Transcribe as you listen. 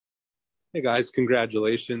Hey guys,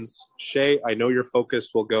 congratulations. Shea, I know your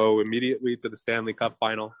focus will go immediately to the Stanley Cup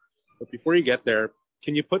final. But before you get there,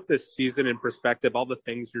 can you put this season in perspective, all the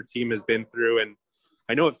things your team has been through? And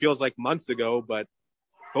I know it feels like months ago, but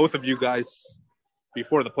both of you guys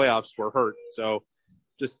before the playoffs were hurt. So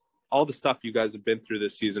just all the stuff you guys have been through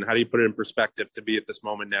this season, how do you put it in perspective to be at this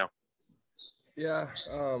moment now? Yeah,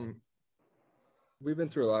 we've been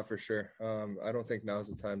through a lot for sure. I don't think now's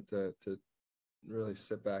the time to really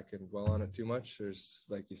sit back and dwell on it too much. There's,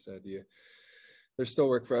 like you said, there's still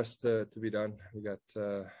work for us to be done. We got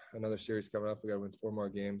another series coming up. We got to win 4 more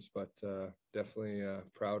games, but definitely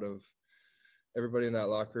proud of everybody in that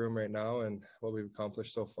locker room right now and what we've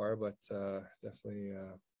accomplished so far, but definitely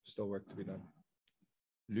still work to be done.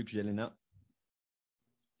 Luc Gelina.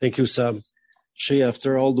 Thank you, Sam. Shea,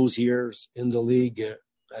 after all those years in the league,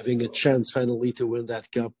 having a chance finally to win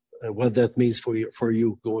that cup, what that means for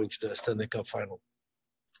you going to the Stanley Cup final.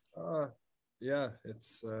 Yeah,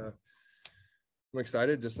 it's I'm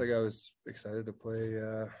excited, just like I was excited to play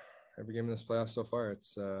every game in this playoff so far.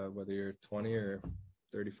 It's whether you're 20 or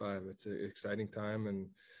 35, it's an exciting time, and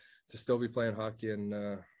to still be playing hockey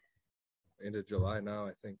in into July now,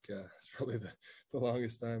 I think it's probably the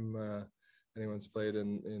longest time anyone's played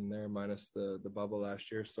in there, minus the bubble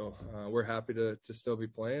last year. So we're happy to still be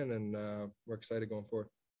playing, and we're excited going forward.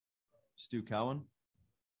 Stu Cowan.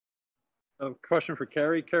 A question for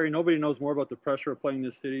Carey. Carey, nobody knows more about the pressure of playing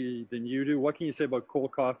this city than you do. What can you say about Cole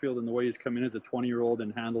Caulfield and the way he's come in as a 20-year-old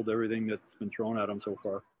and handled everything that's been thrown at him so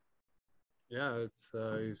far? Yeah, it's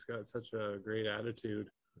he's got such a great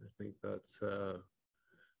attitude. I think that's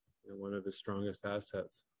one of his strongest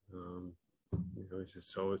assets. He's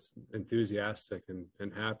just so enthusiastic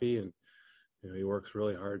and happy, and he works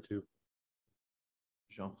really hard too.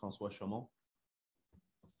 Jean-François Chaumont.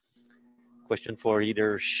 Question for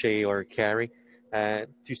either Shea or Carey.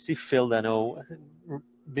 To see Phil Dano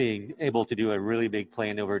being able to do a really big play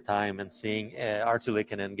in overtime and seeing Arttu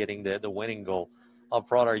Lehkonen getting the winning goal, how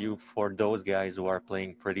proud are you for those guys who are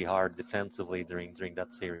playing pretty hard defensively during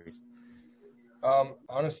that series?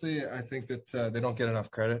 Honestly, I think that they don't get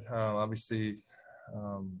enough credit. Obviously,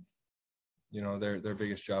 their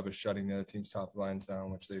biggest job is shutting the other team's top lines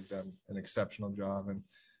down, which they've done an exceptional job. And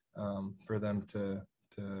for them to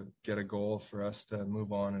get a goal for us to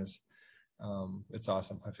move on is it's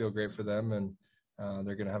awesome. I feel great for them, and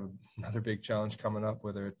they're going to have another big challenge coming up,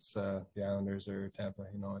 whether it's the Islanders or Tampa.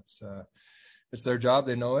 It's their job.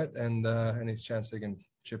 They know it, and any chance they can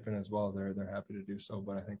chip in as well, they're happy to do so.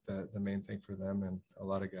 But I think the main thing for them and a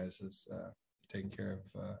lot of guys is taking care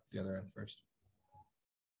of the other end first.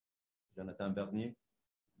 Jonathan Bernier.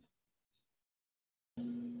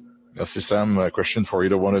 Merci, Sam. A question for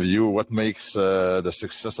either one of you. What makes the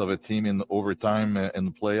success of a team in overtime in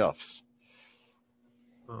the playoffs?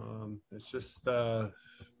 It's just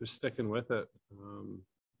sticking with it.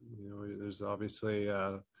 There's obviously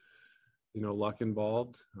luck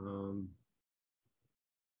involved.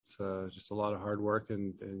 It's just a lot of hard work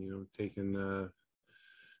and taking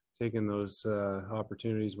those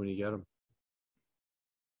opportunities when you get them.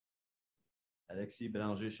 Alexis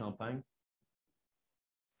Bélanger-Champagne.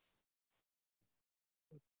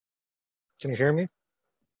 Can you hear me?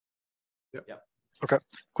 Yep. Yep. Okay.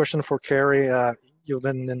 Question for Carey. You've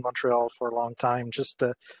been in Montreal for a long time. Just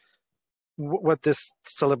what this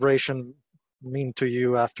celebration mean to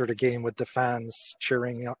you after the game with the fans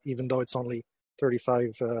cheering, even though it's only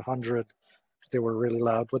 3,500? They were really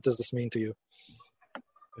loud. What does this mean to you?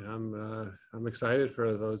 Yeah, I'm excited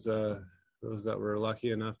for those that were lucky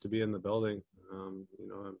enough to be in the building.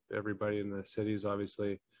 Everybody in the city is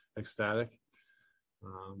obviously ecstatic.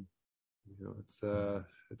 It's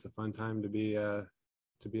a fun time to be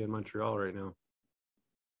in Montreal right now.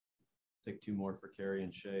 Take 2 more for Carey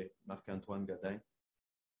and Shea. Marc-Antoine Godin.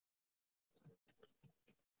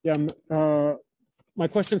 Yeah, my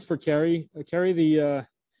question's for Carey. Carey, the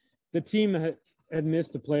team had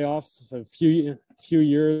missed the playoffs for a few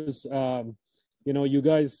years. You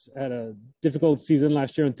guys had a difficult season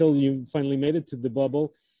last year until you finally made it to the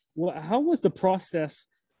bubble. Well, how was the process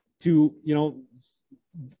to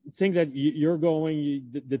think that you're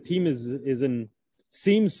going? The team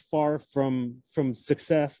seems far from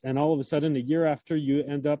success, and all of a sudden, a year after, you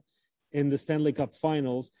end up in the Stanley Cup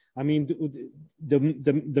Finals. I mean,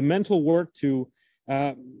 the mental work to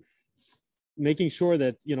making sure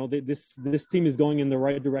that this team is going in the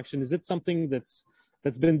right direction. Is it something that's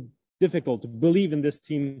been difficult to believe in this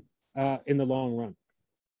team in the long run?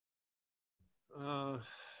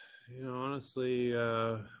 Honestly,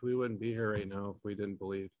 we wouldn't be here right now if we didn't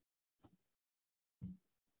believe.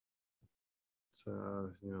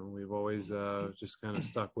 it's we've always just kind of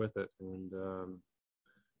stuck with it and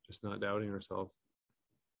just not doubting ourselves.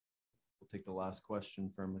 We'll take the last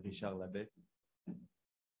question from Richard Labbé.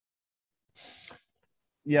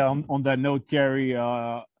 Yeah, on that note, Carey,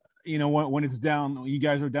 when it's down, you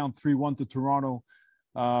guys are down 3-1 to Toronto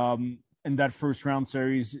in that first round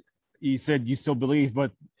series. You said you still believe,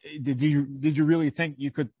 but did you really think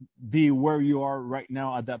you could be where you are right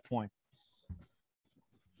now at that point?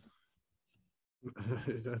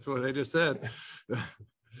 That's what I just said.